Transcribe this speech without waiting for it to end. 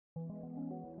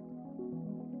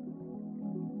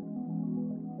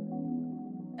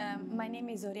My name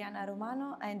is Oriana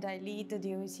Romano and I lead the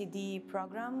OECD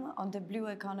program on the blue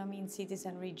economy in cities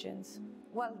and regions.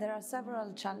 Well, there are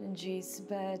several challenges,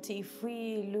 but if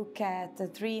we look at the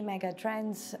three mega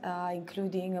trends,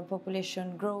 including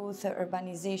population growth,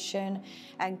 urbanization,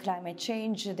 and climate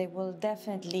change, they will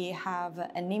definitely have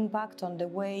an impact on the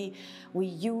way we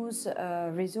use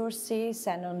resources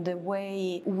and on the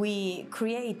way we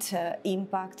create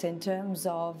impact in terms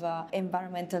of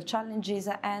environmental challenges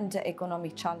and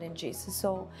economic challenges.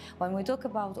 So when we talk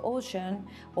about ocean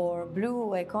or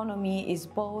blue economy, is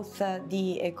both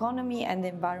the economy and the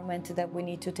environment that we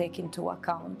need to take into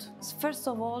account. First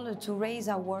of all, to raise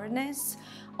awareness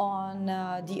on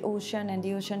the ocean and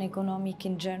the ocean economic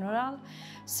in general.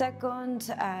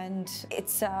 Second, and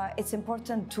it's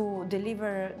important to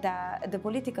deliver the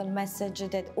political message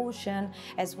that ocean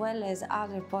as well as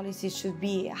other policies should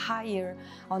be higher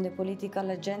on the political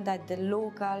agenda at the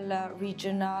local,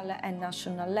 regional and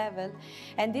national level.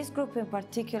 And this group in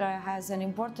particular has an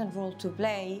important role to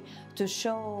play to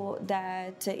show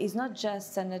that it's not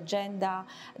just an agenda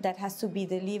that has to be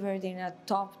delivered in a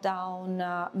top-down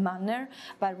manner,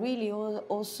 but really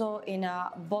also in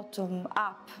a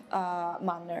bottom-up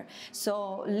manner.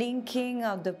 So linking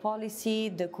the policy,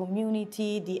 the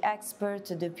community, the experts,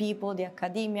 the people, the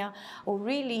academia,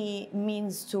 really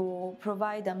means to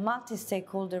provide a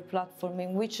multi-stakeholder platform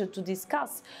in which to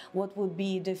discuss what would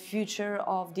be the future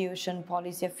of the ocean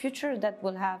policy, a future that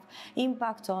will have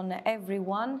impact on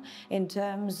everyone in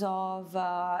terms of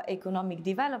economic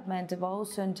development, but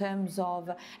also in terms of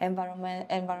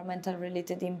environmental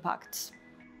related impacts.